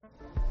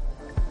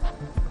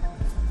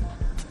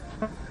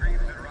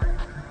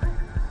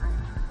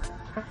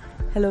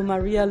Hello,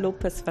 Maria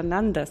Lopez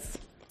Fernandez.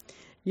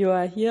 You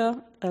are here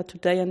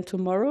today and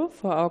tomorrow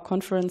for our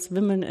conference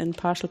Women in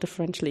Partial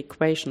Differential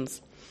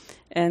Equations.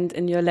 And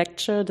in your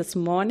lecture this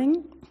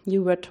morning,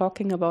 you were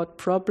talking about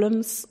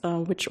problems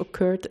which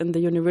occurred in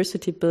the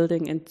university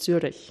building in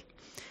Zurich.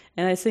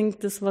 And I think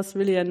this was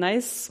really a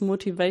nice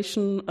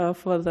motivation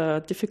for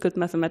the difficult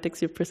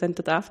mathematics you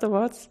presented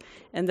afterwards.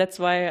 And that's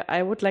why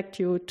I would like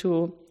you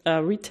to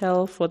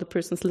retell for the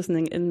persons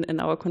listening in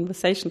our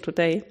conversation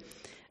today,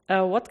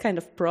 what kind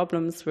of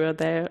problems were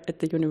there at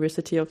the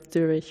University of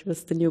Zurich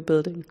with the new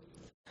building?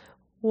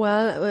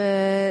 Well,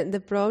 the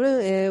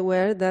problem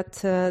were that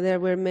there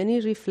were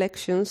many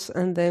reflections,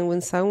 and then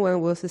when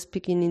someone was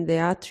speaking in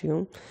the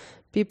atrium,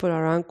 people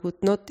around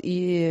could not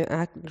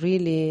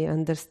really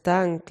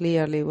understand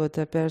clearly what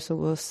the person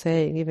was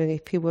saying, even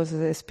if he was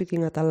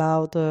speaking at a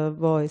loud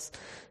voice.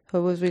 So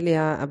it was really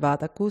a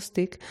bad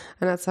acoustic.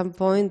 And at some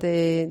point,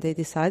 they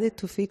decided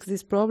to fix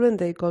this problem.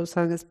 They called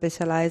some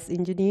specialized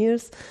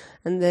engineers.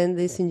 And then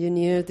these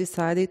engineers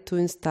decided to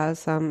install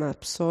some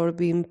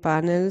absorbing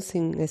panels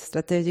in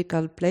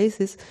strategical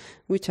places,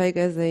 which I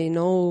guess they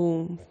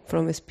know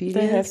from experience.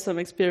 They have some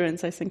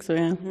experience, I think so,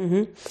 yeah.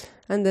 Mm-hmm.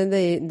 And then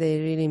they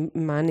really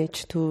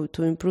managed to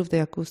improve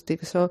the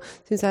acoustic. So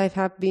since I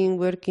have been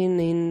working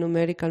in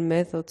numerical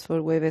methods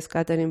for wave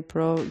scattering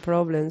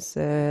problems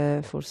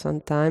for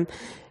some time,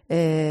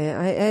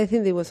 I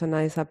think it was a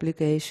nice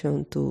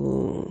application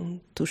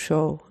to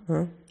show.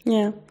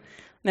 Yeah.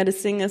 Now the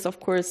thing is, of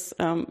course,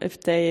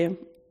 if they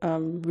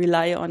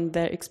rely on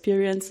their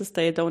experiences,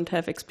 they don't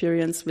have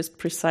experience with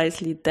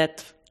precisely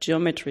that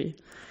geometry.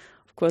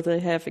 Of course, they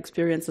have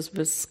experiences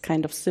with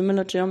kind of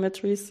similar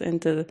geometries,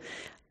 and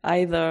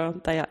either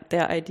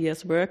their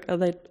ideas work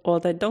or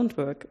they don't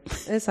work.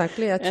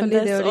 Exactly. Actually,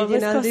 the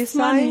original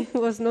design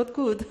was not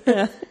good.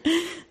 Yeah.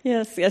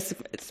 Yes.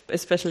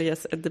 Especially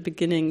as at the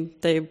beginning,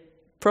 they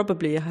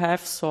probably have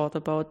thought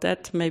about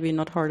that, maybe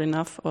not hard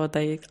enough, or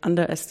they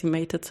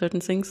underestimated certain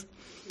things.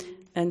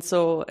 And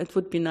so it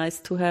would be nice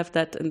to have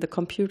that in the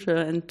computer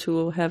and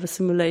to have a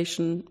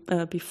simulation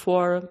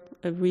before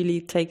really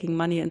taking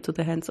money into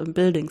the hands of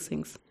building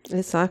things.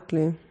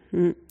 Exactly.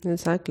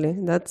 Exactly.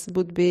 That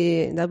would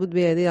be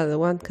ideal.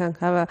 One can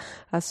have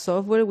a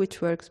software which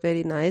works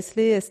very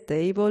nicely,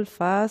 stable,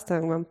 fast,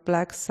 and one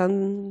plugs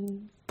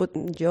some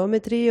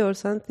geometry or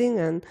something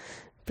and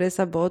press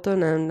a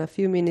button, and a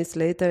few minutes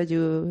later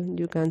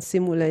you can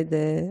simulate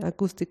the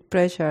acoustic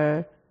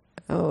pressure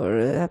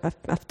or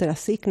after a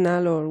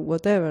signal or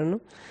whatever.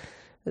 No,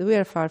 but we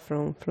are far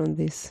from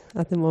this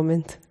at the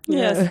moment.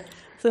 Yes. Yeah.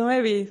 So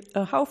maybe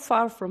how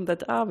far from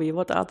that are we?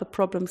 What are the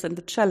problems and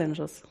the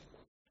challenges?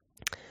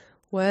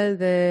 Well,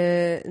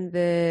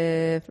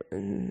 the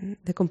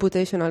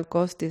computational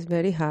cost is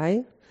very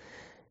high,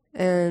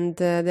 and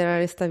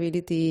there are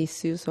stability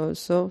issues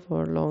also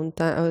for long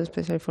time,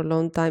 especially for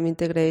long time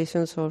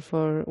integrations or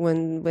for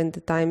when the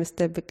time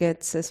step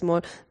gets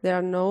small. There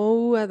are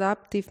no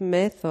adaptive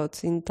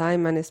methods in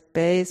time and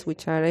space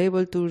which are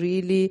able to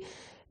really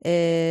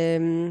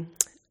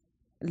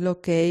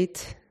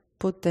locate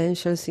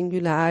potential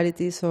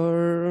singularities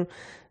or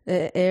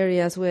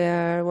areas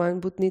where one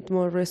would need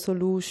more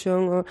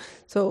resolution, or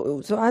so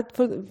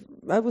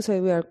I would say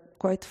we are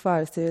quite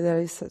far.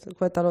 There is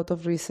quite a lot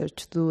of research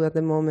to do at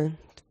the moment.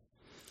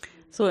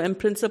 So in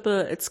principle,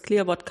 it's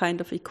clear what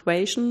kind of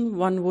equation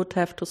one would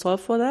have to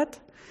solve for that.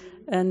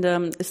 And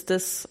is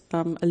this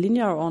a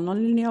linear or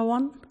non-linear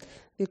one?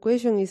 The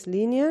equation is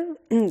linear.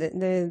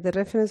 The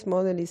reference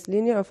model is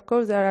linear. Of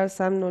course, there are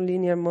some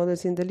non-linear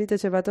models in the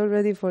literature, but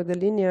already for the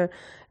linear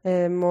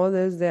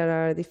models, there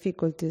are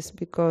difficulties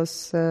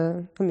because,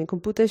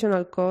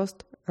 computational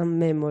cost and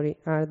memory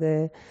are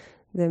the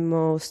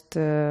most,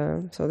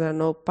 so there are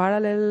no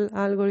parallel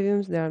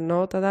algorithms, there are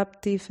not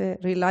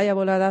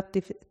reliable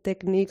adaptive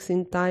techniques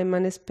in time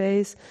and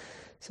space.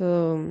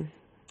 So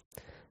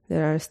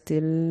there are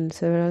still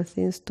several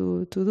things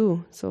to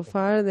do. So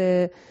far,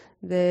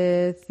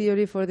 the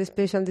theory for the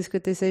spatial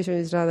discretization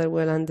is rather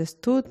well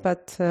understood,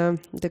 but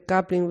the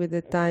coupling with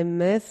the time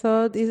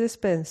method is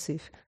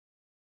expensive.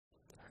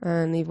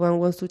 And if one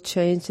wants to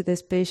change the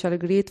spatial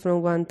grid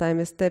from one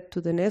time step to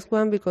the next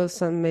one,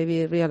 because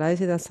maybe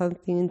realizes that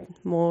something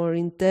more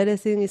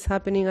interesting is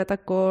happening at a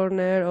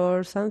corner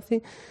or something,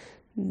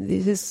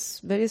 this is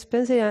very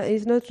expensive.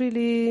 It's not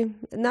really...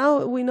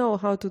 Now we know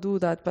how to do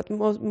that, but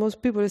most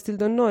people still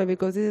don't know it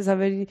because this is a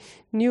very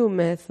new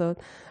method.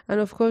 And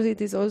of course, it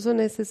is also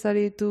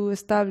necessary to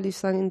establish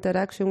some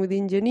interaction with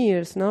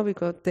engineers, no?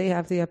 Because they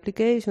have the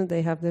application,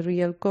 they have the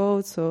real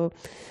code. So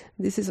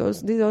this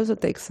also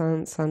takes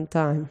some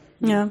time.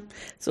 Yeah.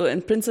 So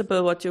in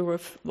principle, what you're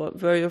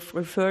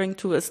referring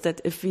to is that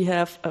if we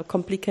have a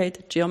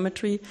complicated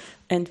geometry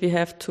and we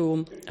have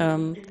to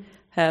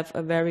have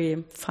a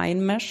very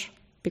fine mesh,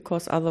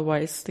 because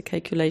otherwise the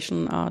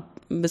calculation are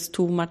with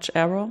too much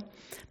error,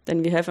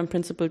 then we have in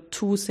principle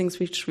two things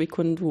which we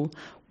couldn't do.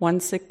 One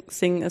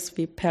thing is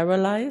we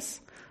parallelize,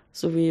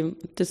 so we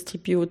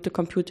distribute the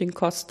computing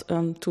cost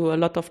to a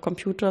lot of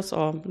computers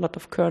or a lot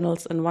of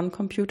kernels in one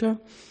computer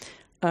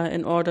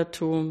in order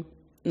to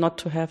not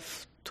to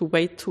have to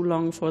wait too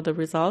long for the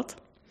result,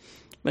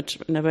 which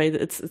in a way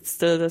it's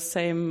still the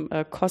same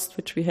cost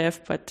which we have,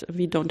 but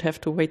we don't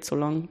have to wait so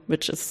long,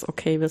 which is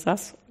okay with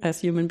us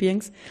as human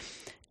beings.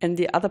 And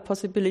the other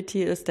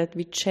possibility is that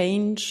we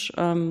change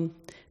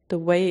the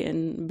way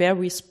in where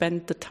we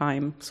spend the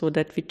time, so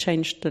that we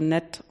change the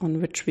net on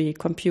which we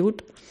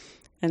compute.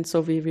 And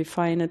so we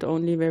refine it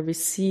only where we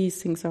see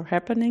things are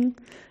happening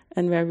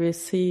and where we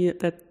see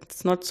that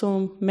it's not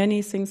so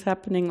many things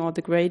happening, or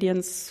the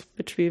gradients,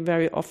 which we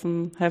very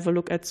often have a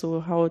look at, so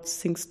how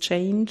things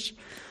change.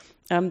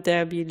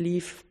 There we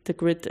leave the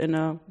grid in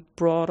a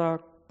broader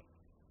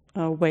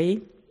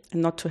way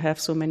and not to have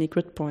so many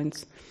grid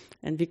points.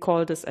 And we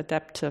call this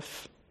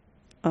adaptive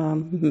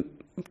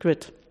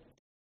grid.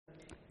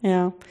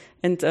 Yeah,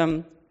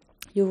 and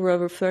you were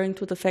referring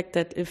to the fact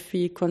that if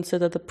we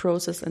consider the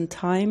process in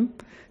time,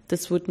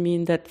 this would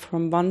mean that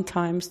from one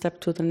time step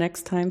to the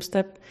next time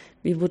step,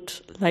 we would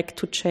like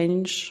to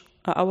change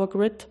our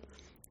grid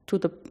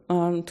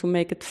to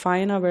make it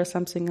finer where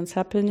something is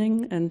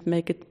happening and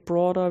make it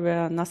broader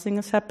where nothing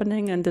is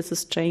happening, and this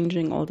is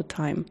changing all the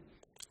time.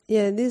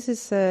 Yeah, this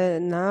is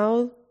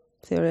now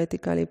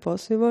theoretically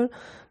possible,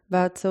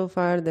 but so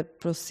far the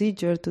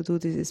procedure to do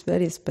this is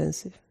very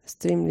expensive,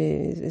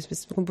 extremely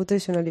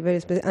computationally very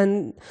expensive.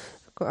 And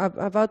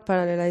about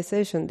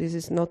parallelization, this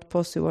is not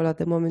possible at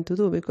the moment to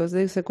do because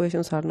these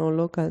equations are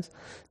non-locals.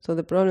 So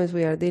the problems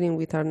we are dealing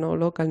with are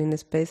non-local in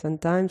space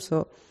and time.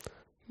 So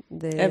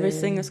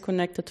everything is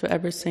connected to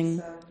everything.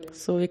 Exactly.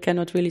 So we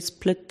cannot really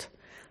split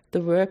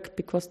the work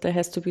because there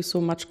has to be so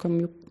much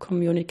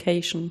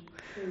communication,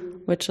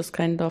 which is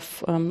kind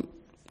of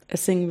a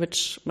thing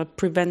which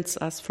prevents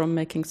us from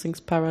making things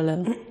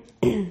parallel.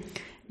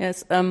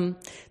 Yes,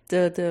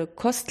 the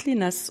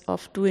costliness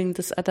of doing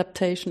this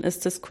adaptation, is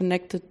this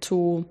connected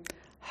to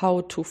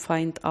how to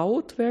find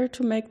out where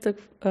to make the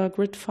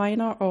grid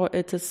finer, or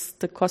it is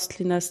the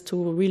costliness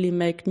to really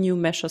make new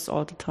measures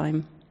all the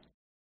time?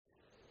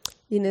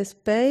 In a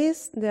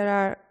space, there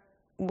are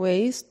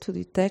ways to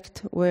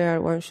detect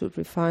where one should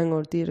refine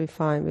or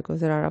de-refine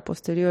because there are a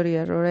posteriori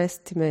error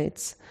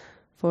estimates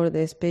for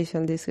the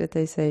spatial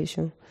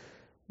discretization.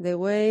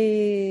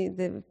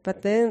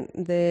 But then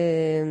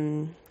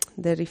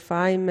the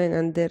refinement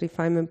and the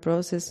refinement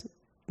process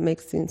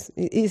makes things,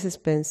 it is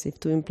expensive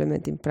to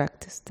implement in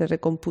practice. The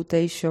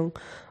recomputation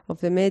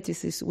of the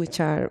matrices, which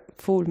are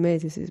full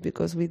matrices,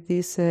 because with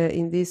this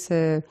in this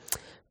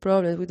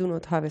problem we do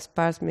not have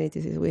sparse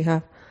matrices, we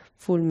have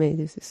full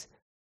matrices.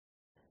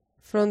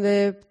 From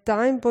the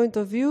time point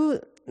of view,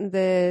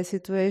 the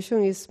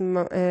situation is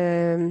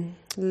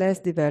less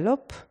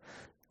developed.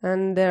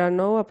 And there are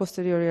no a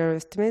posteriori error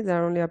estimates, there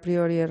are only a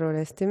priori error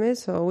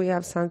estimates. So we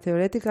have some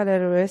theoretical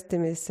error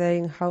estimates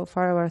saying how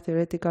far our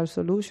theoretical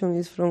solution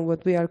is from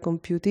what we are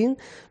computing,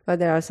 but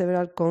there are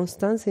several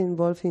constants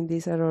involved in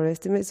this error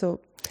estimate. So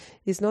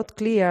it's not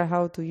clear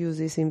how to use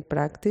this in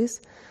practice.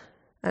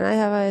 And I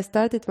have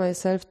started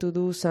myself to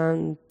do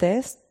some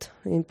tests,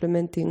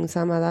 implementing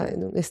some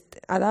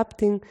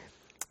adapting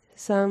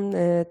some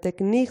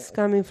techniques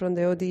coming from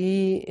the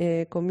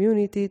ODE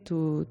community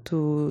to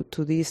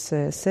this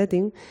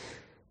setting.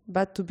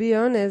 But to be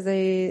honest,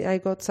 I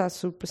got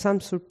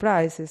some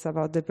surprises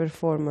about the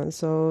performance.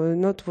 So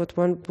not what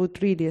one would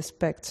really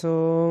expect.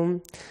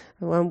 So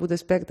one would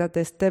expect that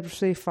the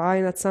steps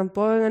refine at some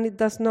point and it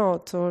does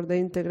not, or the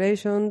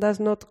integration does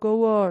not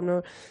go on.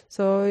 Or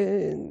so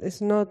it's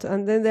not.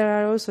 And then there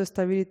are also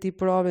stability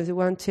problems.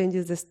 One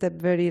changes the step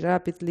very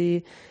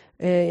rapidly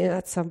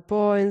at some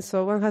point,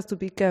 so one has to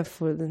be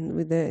careful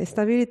with the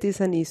stability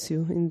is an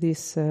issue in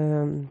this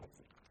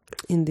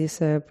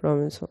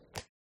problem. So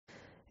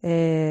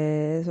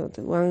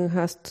one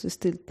has to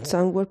still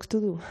some work to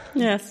do.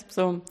 Yes,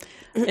 so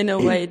in a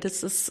way,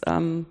 this is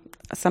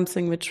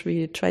something which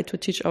we try to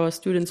teach our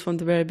students from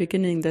the very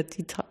beginning, that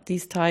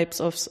these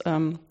types of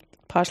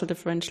partial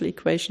differential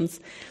equations,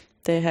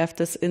 they have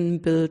this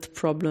inbuilt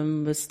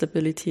problem with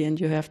stability, and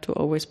you have to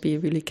always be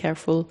really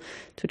careful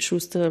to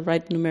choose the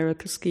right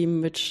numerical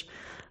scheme which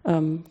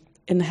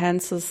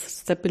enhances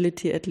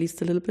stability at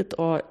least a little bit,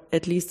 or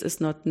at least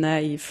is not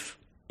naive,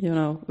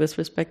 with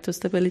respect to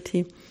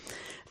stability.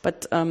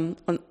 But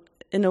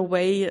in a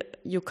way,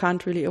 you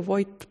can't really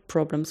avoid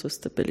problems with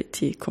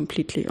stability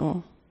completely,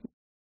 or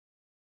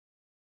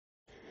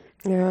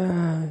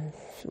yeah,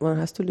 one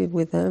has to live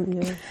with them.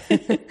 Yeah.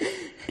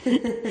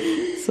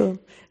 So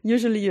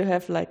usually you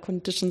have like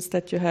conditions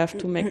that you have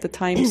to make the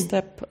time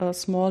step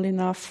small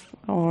enough,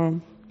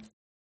 or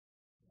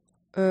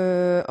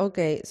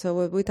okay, so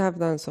what we have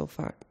done so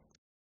far,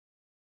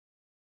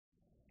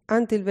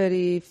 until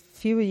very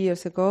few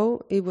years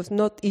ago, it was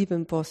not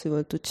even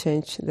possible to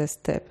change the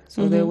step.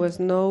 So there was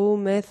no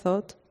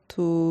method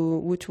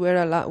which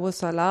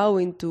was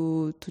allowing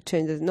to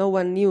change it. No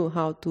one knew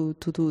how to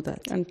do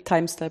that. And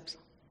time steps.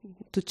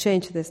 To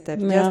change the step,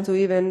 yeah. Just to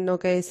even,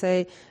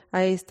 say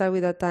I start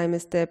with a time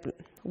step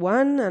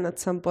 1 and at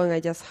some point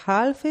I just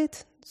halve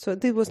it. So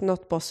this was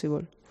not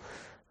possible.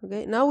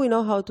 Okay, now we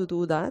know how to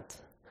do that.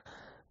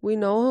 We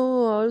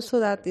know also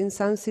that in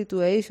some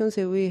situations,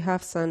 if we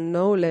have some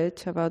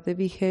knowledge about the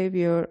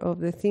behavior of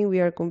the thing we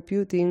are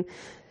computing,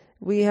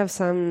 we have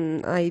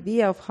some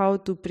idea of how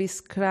to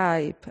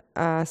prescribe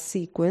a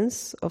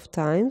sequence of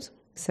times,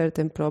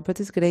 certain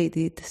properties,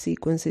 graded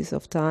sequences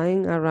of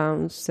time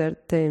around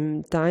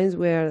certain times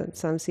where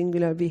some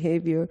singular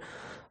behavior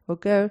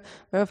occurs.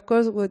 But of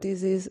course, what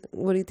it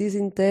is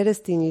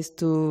interesting is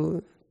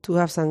to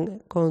have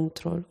some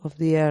control of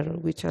the error,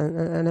 which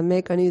and a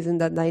mechanism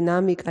that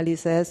dynamically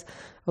says,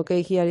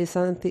 okay, here is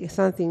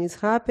something is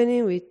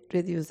happening, we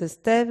reduce the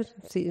steps,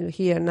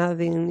 here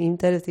nothing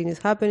interesting is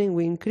happening,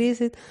 we increase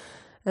it.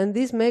 And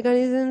these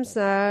mechanisms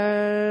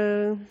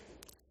are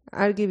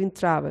giving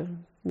trouble.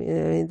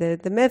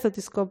 The method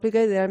is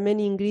complicated, there are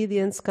many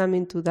ingredients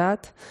coming to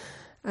that.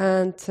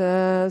 And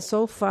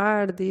so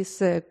far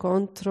this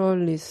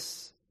control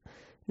is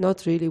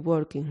not really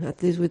working,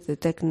 at least with the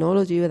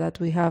technology that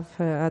we have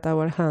at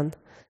our hand.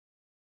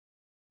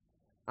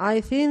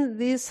 I think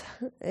this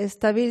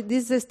stability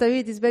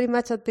is very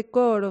much at the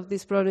core of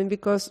this problem,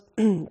 because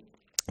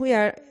we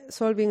are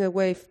solving a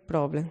wave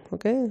problem,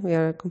 okay? We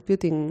are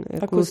computing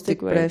acoustic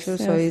pressure,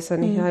 yes. So it's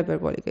an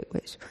hyperbolic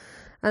equation.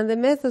 And the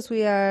methods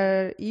we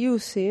are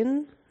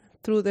using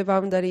through the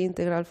boundary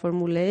integral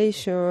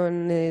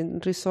formulation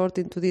and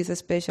resorting to these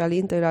special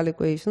integral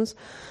equations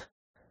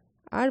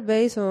are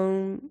based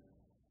on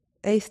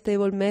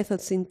astable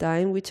methods in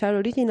time, which are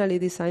originally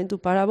designed to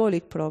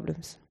parabolic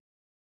problems.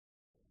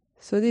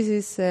 So this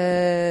is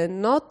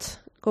not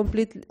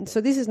complete. So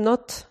this is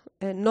not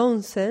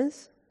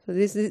nonsense. So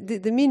this is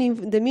this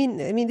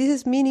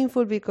is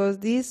meaningful because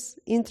this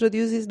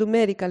introduces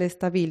numerical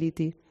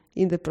stability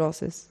in the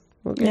process.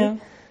 Okay. Yeah.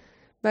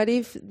 But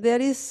if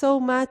there is so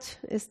much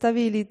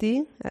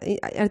stability,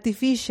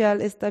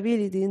 artificial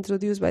stability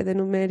introduced by the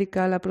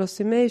numerical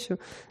approximation,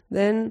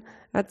 then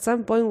at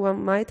some point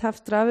one might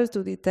have trouble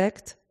to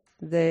detect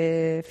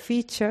the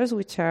features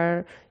which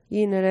are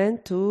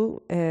inherent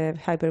to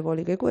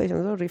hyperbolic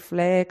equations, or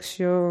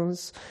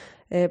reflections,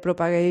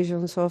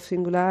 propagations of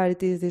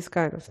singularities, these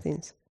kind of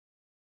things.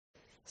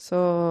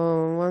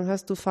 So one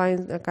has to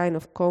find a kind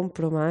of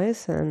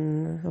compromise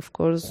and, of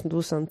course,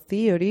 do some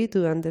theory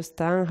to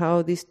understand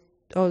how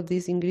all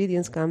these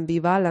ingredients can be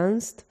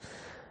balanced.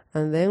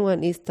 And then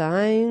when it's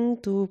time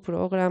to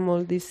program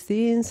all these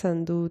things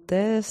and do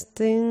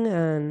testing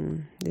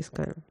and this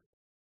kind of.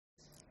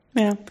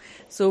 Yeah.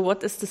 So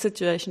what is the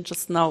situation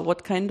just now?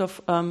 What kind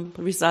of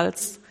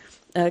results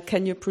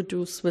can you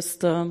produce with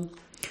the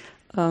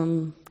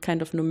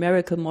kind of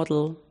numerical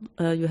model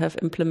you have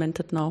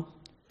implemented now?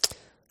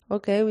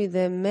 Okay, with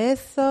the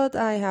method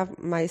I have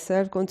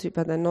myself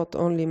contributed, but not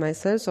only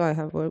myself, so I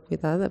have worked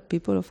with other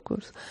people, of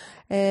course.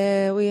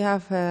 We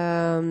have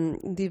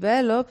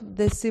developed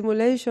the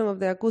simulation of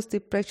the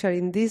acoustic pressure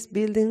in this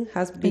building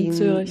has been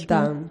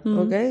done. Mm-hmm.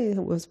 Okay,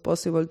 it was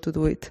possible to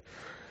do it.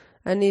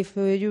 And if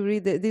you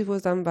read this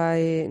was done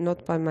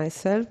not by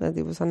myself, but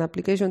it was an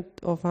application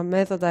of a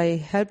method I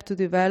helped to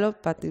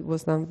develop, but it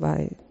was done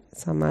by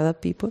some other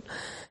people.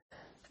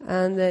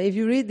 And if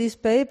you read this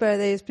paper,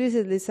 they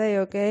explicitly say,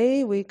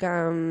 okay, we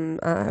can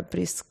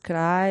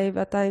prescribe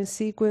a time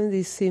sequence.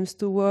 This seems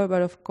to work,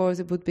 but of course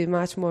it would be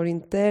much more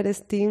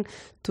interesting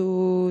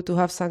to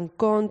have some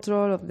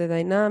control of the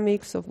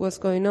dynamics of what's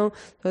going on.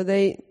 So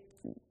they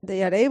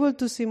are able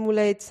to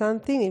simulate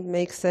something. It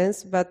makes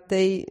sense, but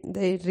they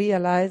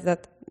realize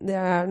that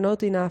there are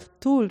not enough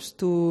tools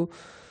to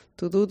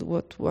do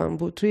what one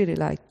would really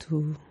like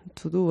to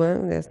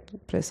do.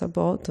 Just press a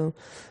button.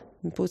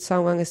 Put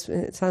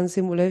some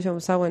simulation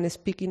of someone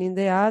speaking in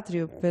the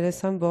atrium, press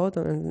some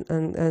button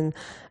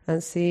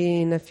and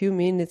see in a few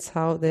minutes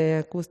how the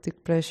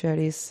acoustic pressure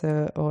is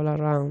all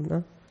around.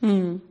 No?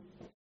 Mm.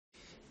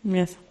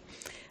 Yes.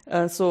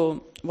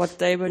 So what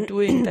they were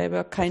doing, they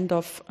were kind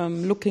of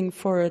looking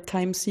for a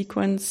time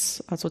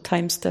sequence, also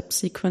time step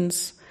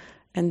sequence,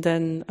 and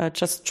then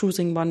just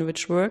choosing one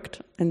which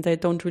worked, and they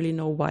don't really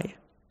know why.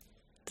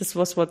 This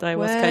was what I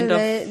was kind of...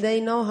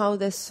 They know how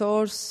the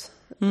source...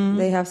 Mm-hmm.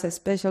 They have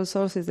special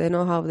sources. They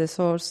know how the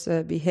source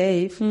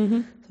behave.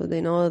 Mm-hmm. So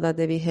they know that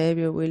the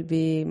behavior will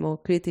be more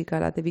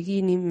critical at the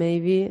beginning,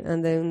 maybe,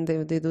 and then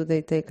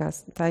they take a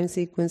time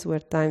sequence where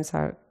times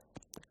are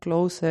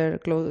closer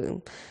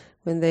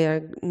when they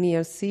are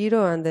near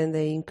zero, and then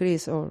they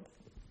increase or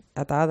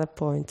at other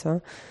points.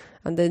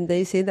 And then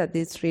they see that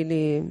this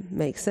really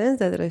makes sense,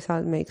 that the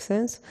result makes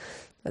sense.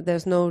 But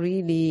there's no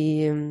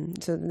really...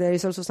 so there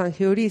is also some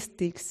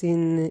heuristics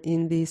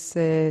in these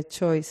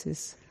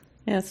choices.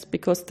 Yes,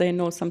 because they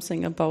know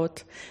something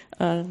about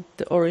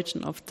the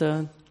origin of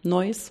the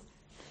noise.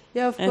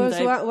 Yeah, of course.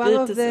 One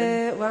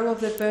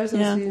of the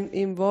persons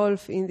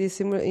involved in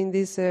this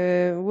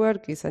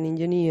work is an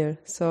engineer.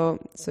 So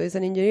it's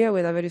an engineer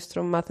with a very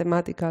strong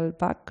mathematical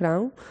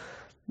background,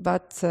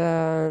 but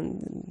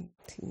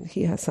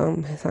he has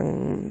some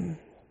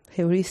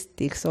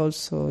heuristics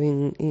also.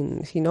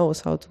 He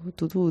knows how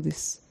to do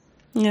this.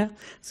 Yeah.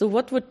 So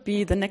what would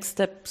be the next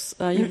steps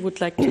you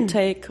would like to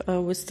take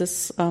with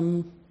this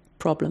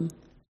problem?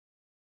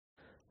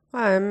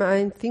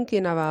 I'm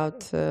thinking about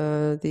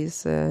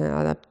this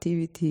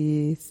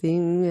adaptivity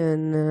thing,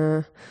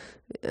 and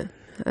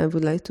I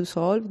would like to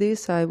solve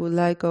this. I would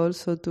like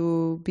also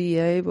to be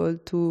able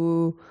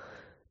to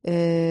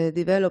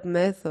develop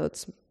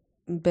methods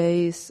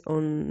based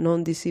on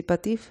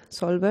non-dissipative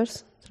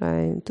solvers,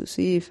 trying to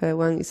see if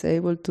one is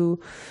able to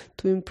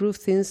improve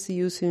things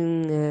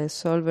using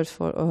solvers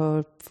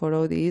for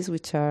ODEs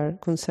which are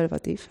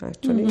conservative,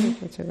 actually,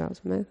 which are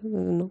Gauss method. I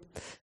don't know.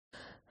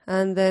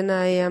 And then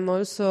I am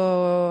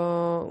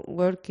also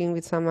working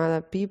with some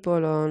other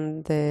people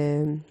on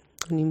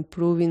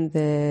improving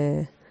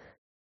the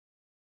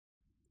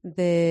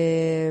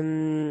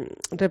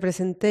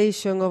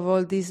representation of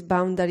all these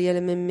boundary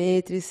element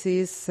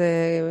matrices,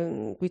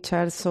 which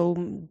are so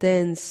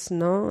dense,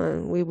 no?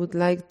 And we would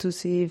like to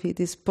see if it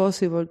is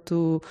possible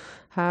to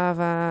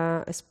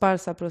have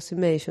sparse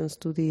approximations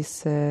to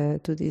these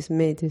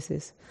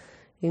matrices,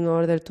 in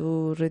order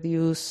to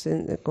reduce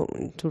very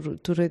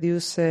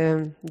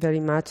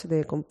much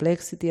the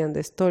complexity and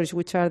the storage,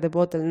 which are the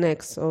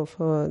bottlenecks of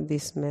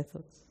these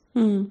methods.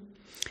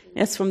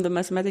 Yes, from the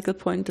mathematical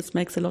point, this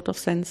makes a lot of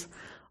sense.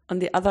 On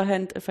the other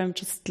hand, if I'm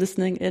just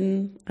listening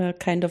in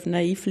kind of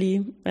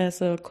naively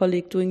as a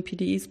colleague doing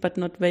PDEs but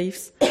not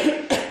waves,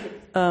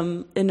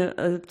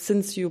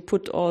 since you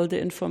put all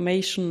the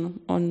information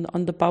on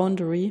the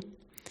boundary,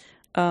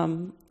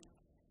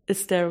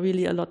 is there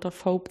really a lot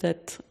of hope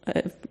that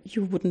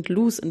you wouldn't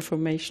lose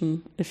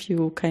information if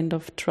you kind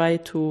of try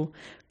to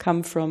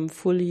come from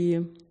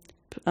fully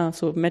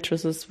so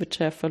matrices which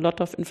have a lot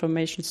of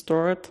information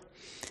stored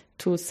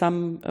to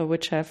some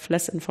which have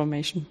less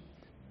information?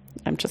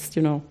 I'm just,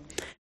 Well,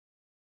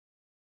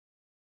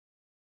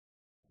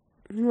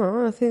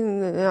 I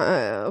think,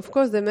 of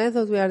course, the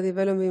methods we are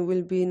developing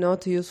will be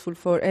not useful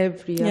for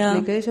every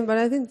application, but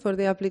I think for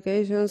the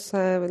applications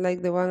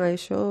like the one I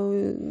show,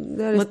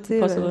 there is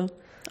still possible.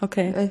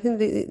 Okay. I think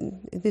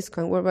this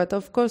can work, but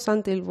of course,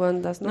 until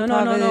one does not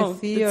have the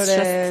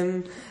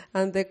theorem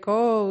and the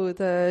code,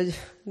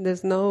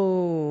 there's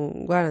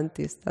no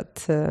guarantees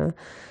that.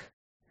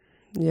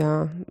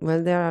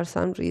 There are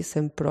some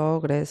recent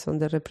progress on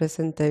the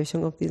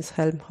representation of this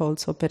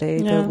Helmholtz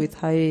operator with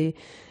high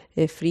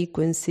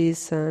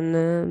frequencies,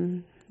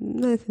 and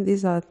I think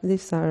these are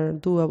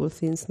doable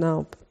things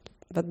now,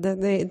 but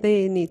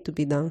they need to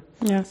be done.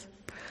 Yes,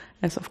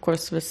 of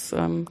course, with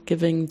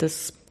giving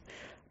this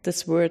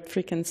word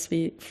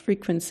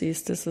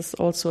frequencies, this is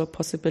also a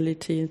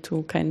possibility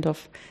to kind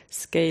of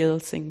scale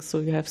things. So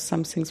you have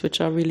some things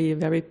which are really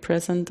very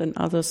present, and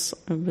others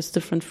with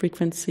different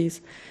frequencies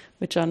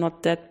which are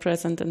not that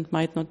present and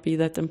might not be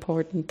that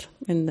important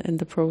in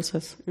the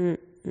process. But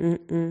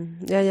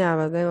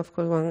then of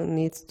course one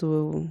needs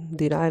to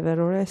derive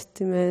error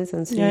estimates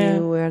and see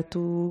where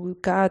to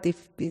cut,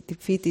 if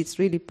it is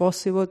really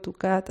possible to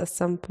cut at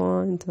some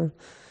point.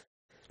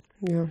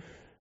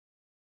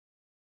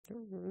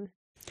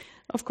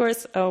 Of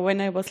course,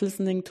 when I was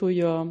listening to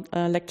your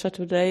lecture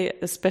today,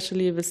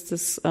 especially with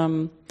this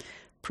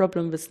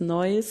problem with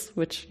noise,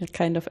 which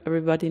kind of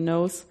everybody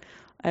knows,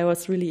 I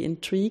was really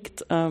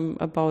intrigued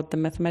about the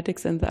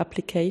mathematics and the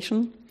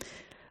application.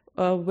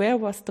 Where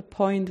was the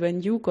point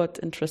when you got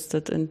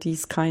interested in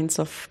these kinds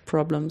of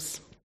problems?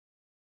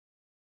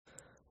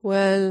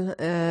 Well,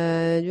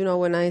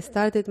 when I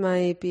started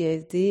my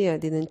PhD, I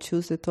didn't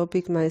choose the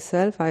topic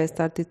myself. I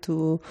started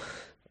to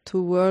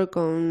work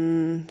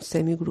on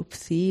semi-group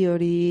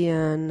theory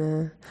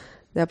and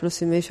the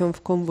approximation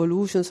of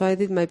convolution. So I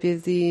did my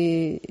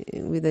PhD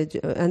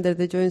under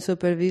the joint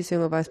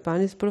supervision of a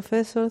Spanish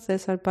professor,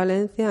 César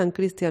Palencia, and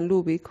Christian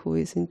Lubik, who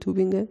is in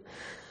Tübingen.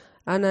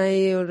 And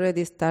I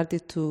already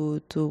started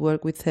to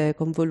work with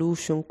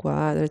convolution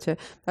quadrature,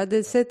 but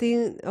the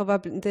setting of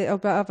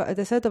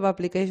the set of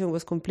application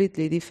was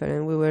completely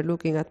different. We were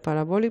looking at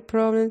parabolic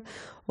problems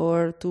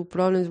or two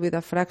problems with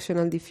a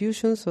fractional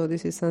diffusion. So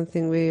this is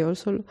something we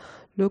also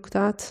looked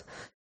at.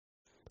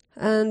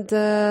 And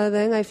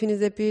then I finished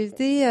the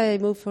PhD, I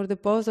moved for the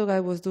postdoc, I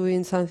was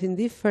doing something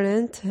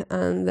different,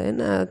 and then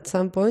at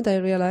some point I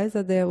realized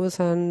that there was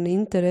an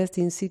interest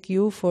in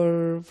CQ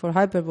for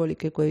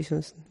hyperbolic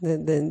equations.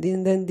 Then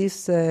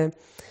this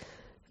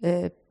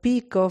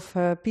peak of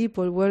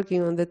people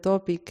working on the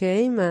topic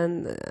came,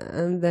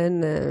 and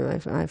then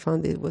I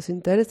found it was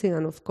interesting,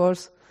 and of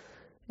course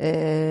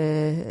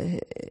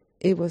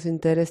it was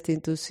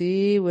interesting to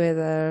see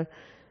whether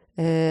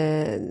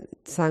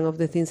some of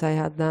the things I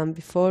had done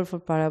before for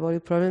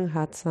parabolic problems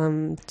had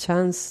some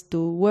chance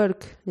to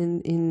work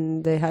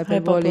in the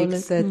hyperbolic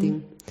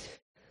setting.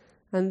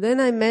 And then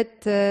I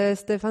met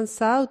Stefan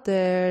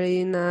Sauter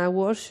in a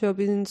workshop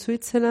in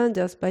Switzerland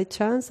just by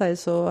chance. I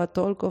saw a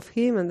talk of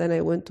him, and then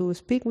I went to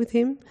speak with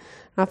him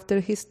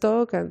after his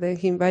talk, and then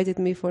he invited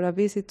me for a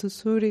visit to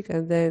Zurich,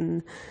 and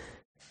then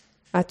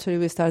actually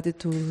we started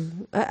to...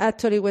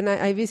 when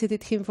I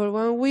visited him for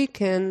 1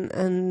 week, and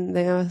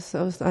then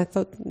I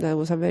thought that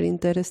was a very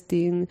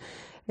interesting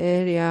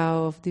area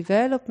of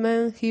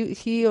development.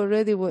 He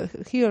already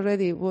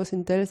was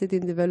interested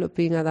in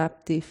developing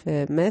adaptive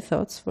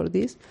methods for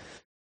this.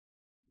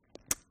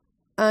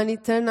 And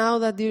it turned out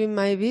that during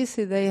my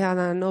visit they had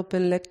an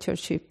open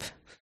lectureship.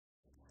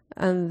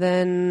 And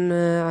then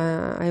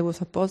I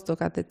was a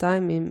postdoc at the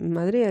time in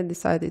Madrid. I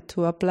decided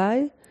to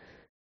apply.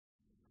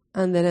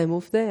 And then I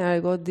moved there.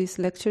 I got this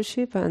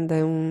lectureship, and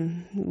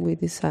then we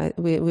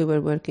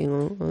were working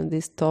on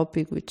this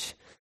topic, which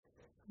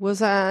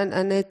was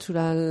a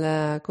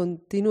natural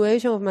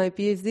continuation of my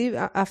PhD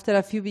after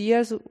a few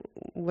years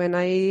when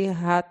I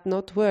had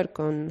not worked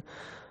on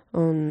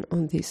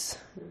this.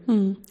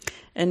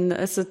 And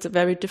is it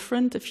very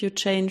different if you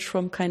change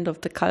from kind of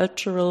the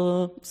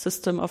cultural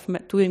system of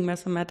doing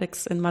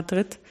mathematics in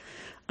Madrid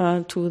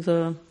to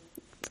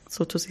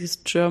this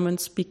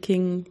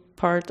German-speaking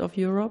part of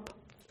Europe?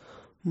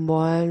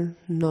 Well,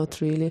 not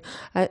really.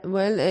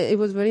 It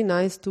was very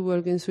nice to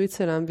work in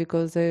Switzerland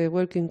because the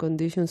working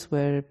conditions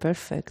were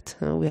perfect.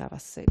 We have a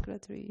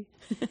secretary.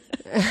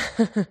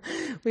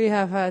 We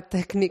have a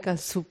technical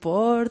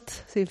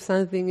support. If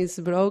something is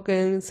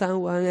broken,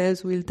 someone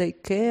else will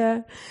take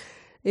care.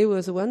 It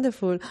was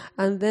wonderful.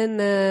 And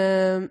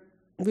then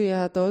we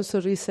had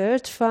also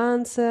research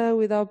funds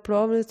without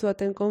problems to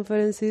attend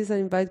conferences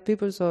and invite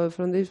people. So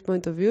from this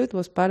point of view, it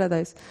was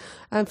paradise.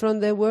 And from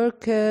the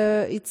work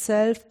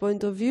itself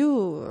point of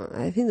view,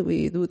 I think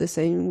we do the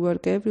same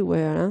work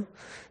everywhere. Huh?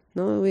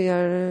 No, we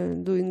are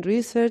doing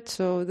research,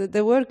 so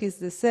the work is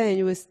the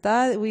same. We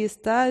study,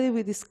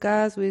 we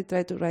discuss, we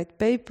try to write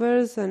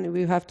papers, and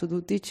we have to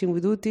do teaching.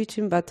 We do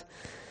teaching, but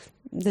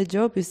the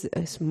job is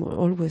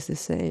always the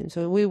same.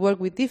 So we work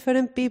with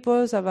different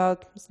peoples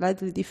about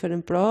slightly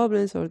different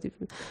problems,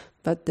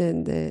 but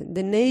then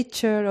the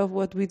nature of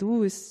what we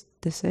do is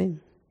the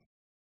same,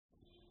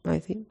 I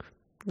think.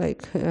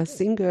 Like a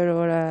singer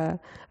or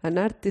an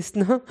artist,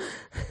 no?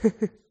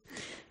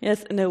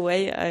 Yes, in a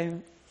way,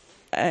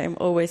 I'm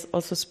always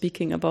also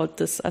speaking about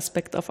this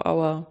aspect of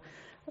our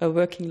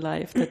working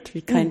life, that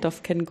we kind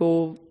of can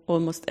go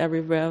almost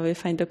everywhere. We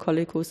find a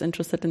colleague who's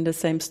interested in the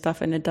same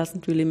stuff, and it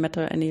doesn't really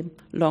matter any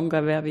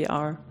longer where we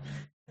are.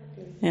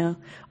 Yeah.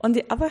 On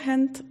the other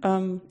hand,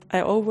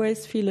 I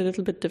always feel a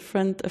little bit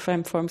different if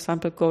I'm, for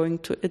example, going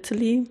to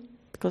Italy,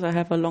 because I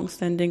have a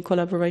long-standing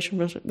collaboration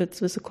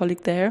with a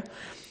colleague there,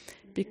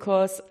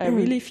 because I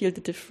really feel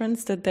the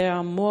difference that there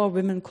are more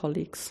women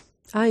colleagues.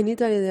 In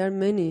Italy there are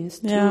many, it's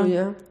true,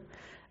 yeah.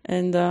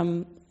 And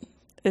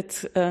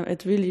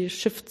it really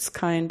shifts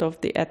kind of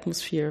the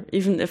atmosphere,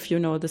 even if,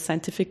 the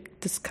scientific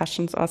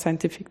discussions are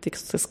scientific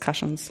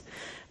discussions.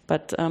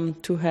 But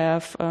to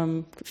have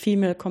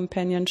female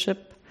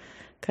companionship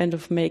kind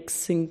of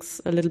makes things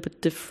a little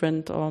bit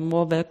different or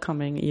more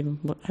welcoming, even,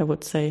 I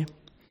would say.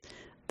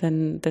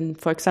 Then,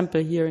 for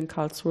example, here in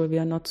Karlsruhe, we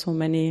are not so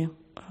many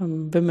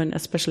women,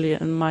 especially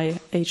in my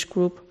age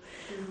group.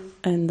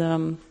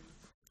 And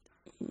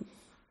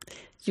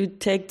you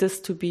take this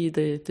to be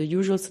the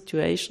usual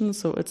situation,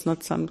 so it's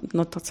not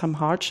some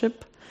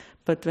hardship.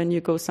 But when you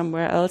go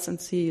somewhere else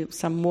and see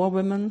some more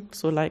women,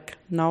 so like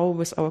now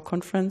with our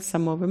conference,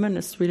 some more women,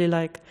 it's really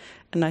like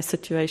a nice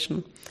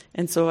situation.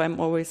 And so I'm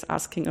always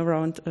asking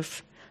around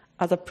if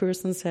other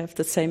persons have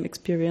the same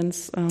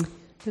experience.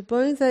 The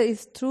point is that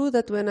it's true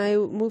that when I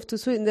moved to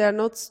Sweden, there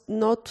are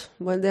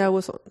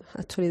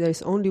there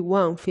is only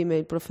one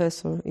female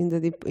professor in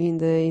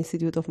the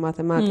Institute of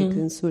Mathematics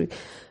in Zurich.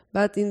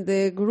 But in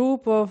the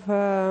group of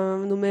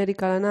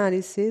numerical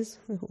analysis,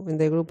 in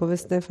the group of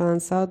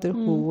Stefan Sauter,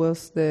 who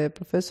was the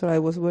professor I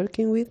was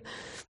working with,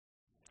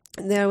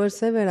 there were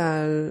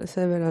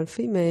several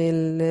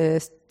female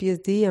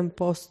PhD and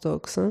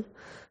postdocs. Huh?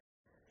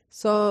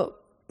 So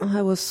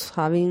I was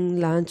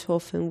having lunch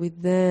often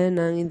with them,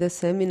 and in the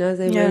seminars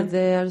they were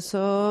there.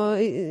 So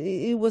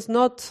it was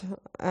not.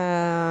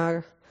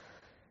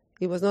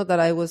 It was not that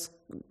I was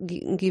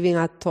giving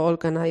a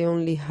talk and I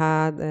only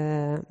had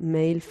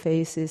male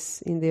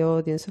faces in the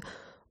audience.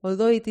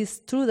 Although it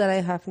is true that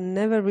I have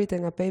never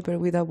written a paper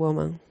with a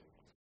woman.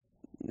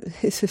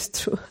 This is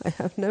true. I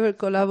have never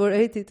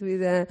collaborated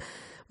with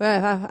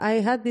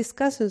I had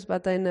discussions,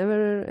 but I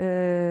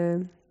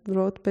never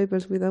wrote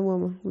papers with a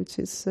woman, which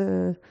is,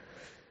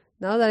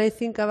 now that I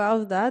think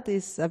about that,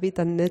 is a bit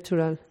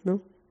unnatural,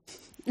 no?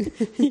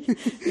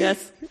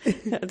 Yes,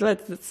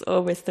 but it's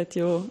always that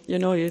you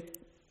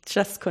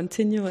just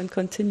continue,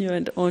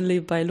 and only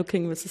by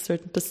looking with a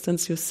certain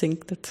distance you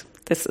think that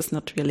this is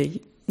not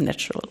really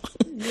natural.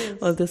 Yes.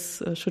 Or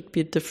this should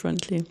be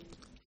differently.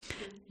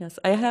 Yes,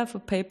 I have a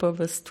paper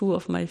with two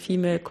of my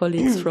female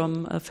colleagues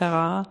from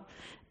Ferrara,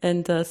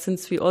 and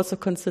since we also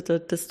consider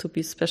this to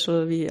be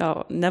special, we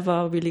are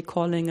never really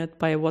calling it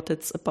by what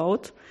it's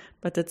about,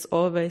 but it's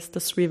always the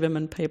 3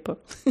 women paper.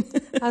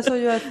 So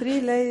you are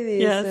 3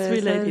 ladies. Yeah,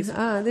 3 ladies.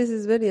 This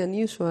is very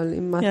unusual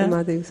in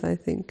mathematics, I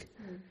think.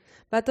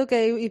 But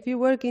okay, if you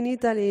work in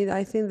Italy,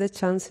 I think the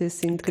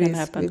chances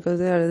increase because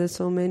there are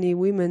so many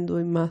women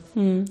doing math.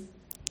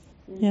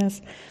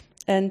 Yes.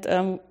 And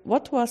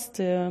what was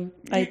the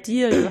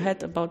idea you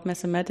had about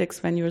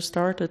mathematics when you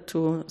started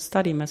to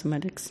study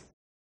mathematics?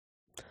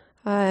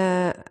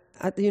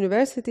 At the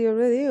university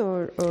already,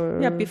 or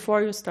yeah,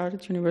 before you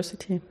started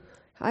university.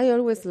 I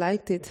always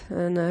liked it,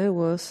 and I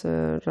was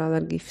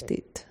rather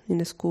gifted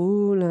in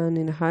school and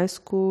in high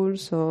school,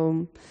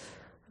 so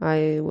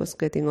I was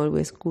getting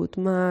always good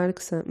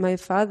marks. My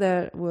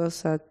father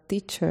was a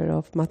teacher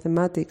of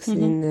mathematics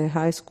in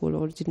high school,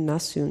 or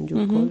gymnasium,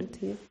 you call it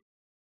here.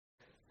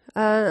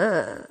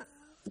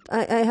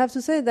 I have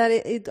to say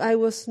that I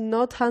was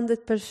not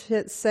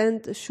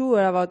 100%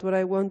 sure about what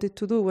I wanted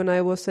to do when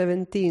I was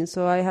 17.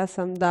 So I had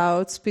some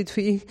doubts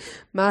between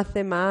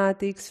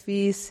mathematics,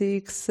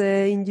 physics,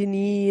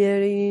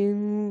 engineering.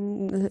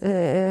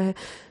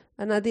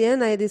 And at the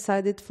end, I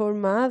decided for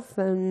math,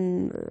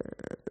 and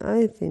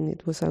I think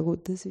it was a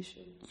good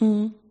decision.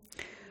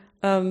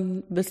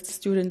 With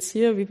students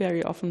here, we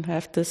very often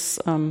have this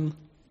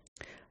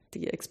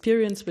the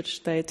experience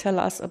which they tell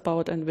us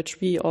about and which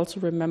we also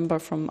remember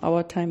from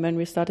our time when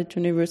we started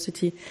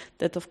university,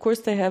 that of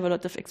course they have a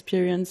lot of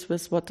experience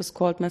with what is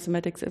called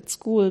mathematics at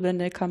school when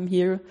they come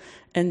here,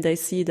 and they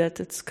see that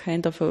it's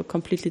kind of a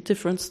completely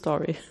different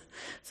story.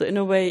 So in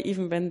a way,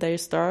 even when they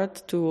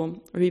start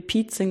to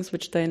repeat things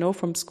which they know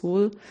from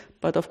school,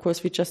 but of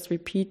course we just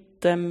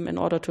repeat them in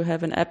order to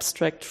have an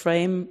abstract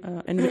frame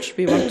in which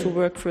we want to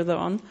work further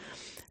on,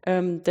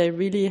 they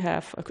really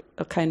have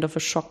a kind of a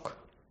shock.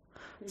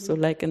 So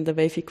like in the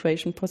wave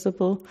equation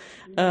possible,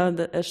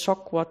 a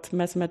shock what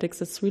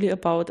mathematics is really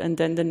about. And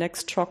then the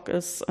next shock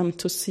is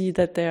to see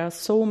that there are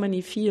so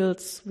many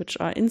fields which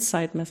are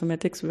inside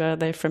mathematics where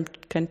they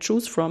can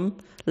choose from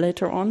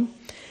later on,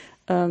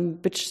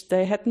 which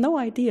they had no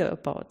idea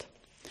about.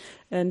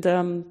 And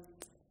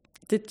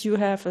did you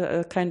have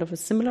a kind of a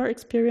similar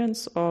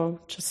experience, or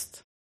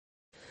just...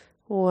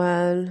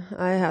 Well,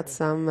 I had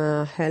some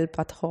help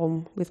at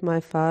home with my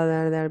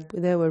father.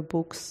 There were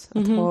books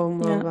at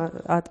home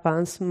of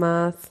advanced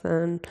math,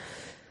 and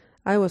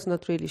I was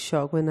not really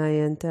shocked when I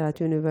entered at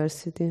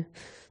university.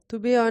 To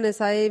be honest,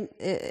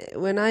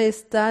 when I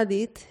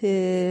studied,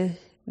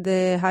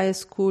 the high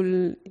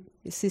school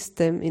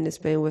system in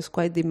Spain was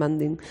quite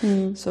demanding.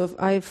 So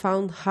I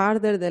found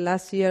harder the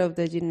last year of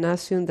the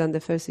gymnasium than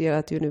the first year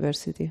at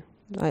university.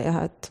 I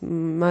had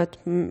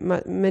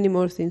many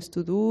more things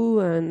to do,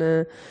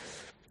 and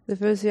the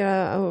first year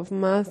of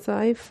math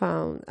I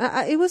found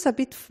it was a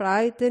bit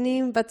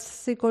frightening, but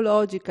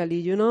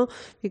psychologically,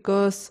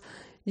 because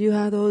you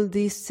had all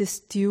these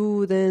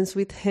students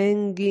with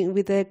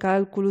the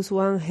calculus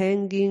 1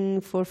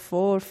 hanging for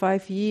 4 or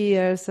 5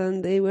 years,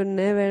 and they were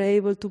never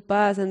able to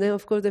pass. And then,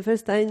 of course, the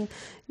first time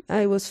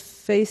I was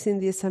facing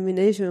the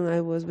examination, I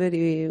was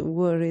very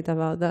worried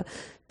about that.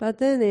 But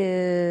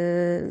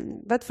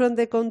then, but from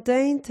the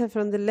content,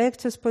 from the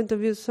lectures point of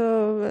view,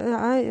 so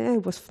I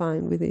was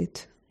fine with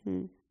it.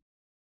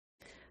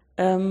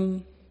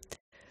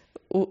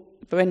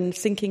 When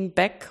thinking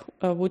back,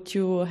 would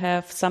you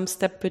have some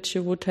step which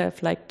you would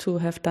have liked to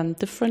have done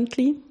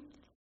differently?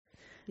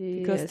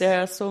 Because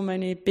there are so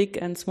many big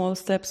and small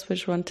steps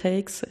which one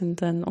takes, and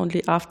then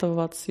only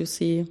afterwards you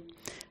see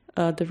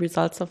the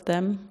results of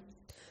them.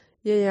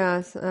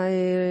 Yes,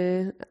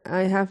 I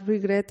have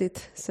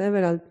regretted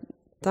several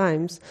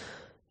times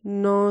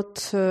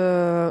not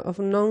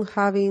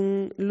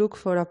having looked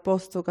for a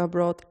postdoc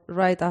abroad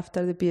right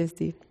after the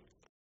PhD.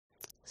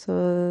 So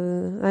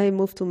I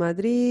moved to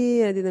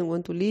Madrid. I didn't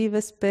want to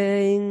leave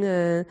Spain,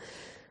 and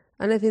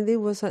I think it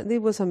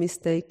was a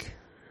mistake.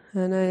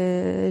 And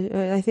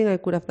I think I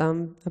could have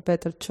done a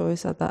better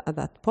choice at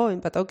that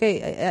point. But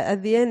okay,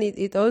 at the end,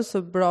 it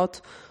also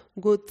brought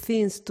good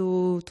things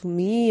to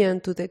me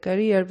and to the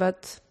career.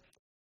 But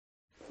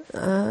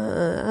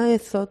I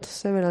thought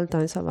several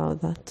times about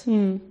that.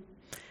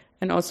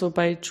 And also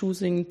by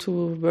choosing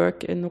to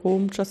work in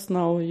Rome just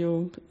now,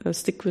 you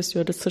stick with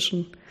your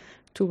decision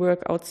to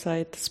work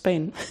outside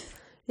Spain.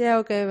 Yeah,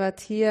 okay, but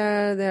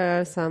here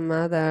there are some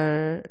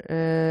other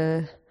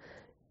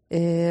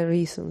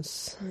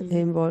reasons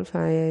involved.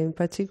 In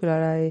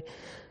particular,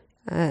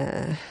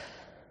 I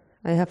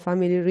have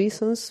family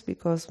reasons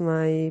because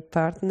my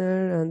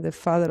partner and the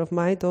father of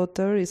my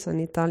daughter is an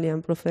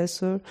Italian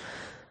professor,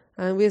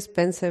 and we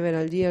spent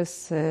several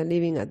years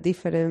living at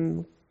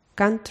different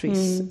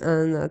countries,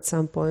 and at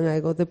some point I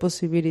got the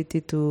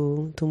possibility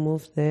to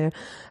move there.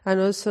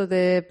 And also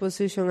the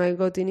position I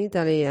got in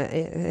Italy,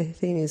 I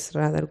think is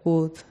rather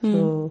good.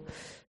 So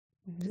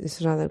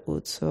it's rather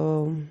good.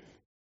 So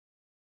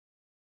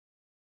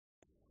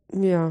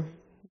yeah,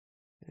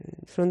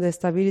 from the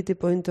stability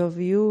point of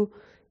view,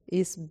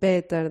 it's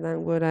better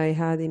than what I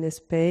had in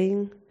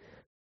Spain.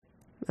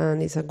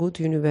 And it's a good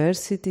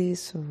university,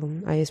 so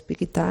I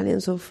speak Italian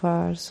so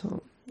far,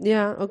 so...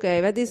 Yeah,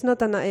 okay, but it's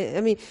not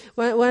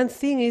one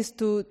thing is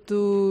to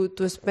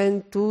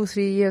spend 2-3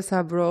 years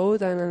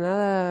abroad, and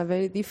another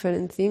very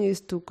different thing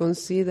is to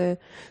consider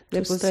the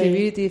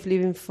possibility of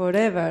living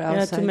forever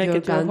outside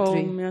your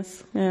country. Home,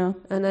 yes. Yeah.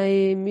 And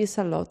I miss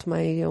a lot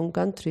my own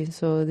country,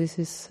 so this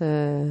is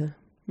I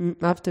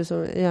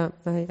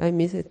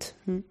miss it.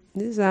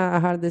 This is a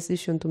hard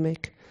decision to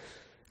make,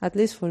 at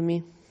least for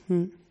me.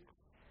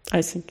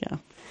 I think,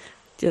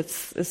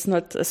 it's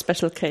not a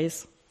special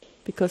case.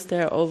 Because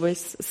there are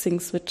always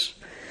things which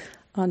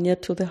are near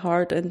to the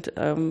heart and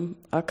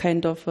are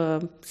kind of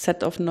a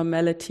set of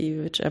normality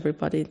which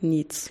everybody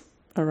needs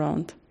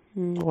around.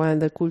 While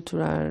the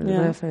cultural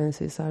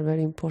references are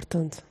very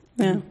important.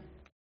 Yeah.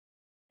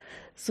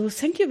 So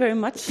thank you very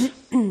much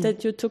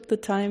that you took the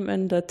time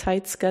in the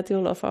tight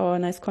schedule of our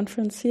nice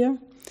conference here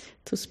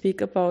to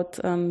speak about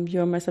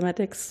your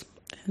mathematics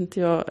and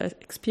your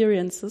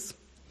experiences.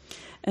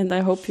 And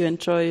I hope you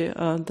enjoy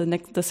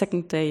the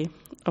second day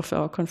of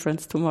our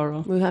conference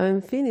tomorrow. We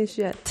haven't finished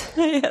yet.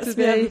 Yes,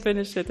 we haven't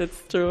finished it,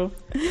 it's true.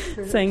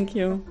 Thank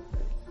you.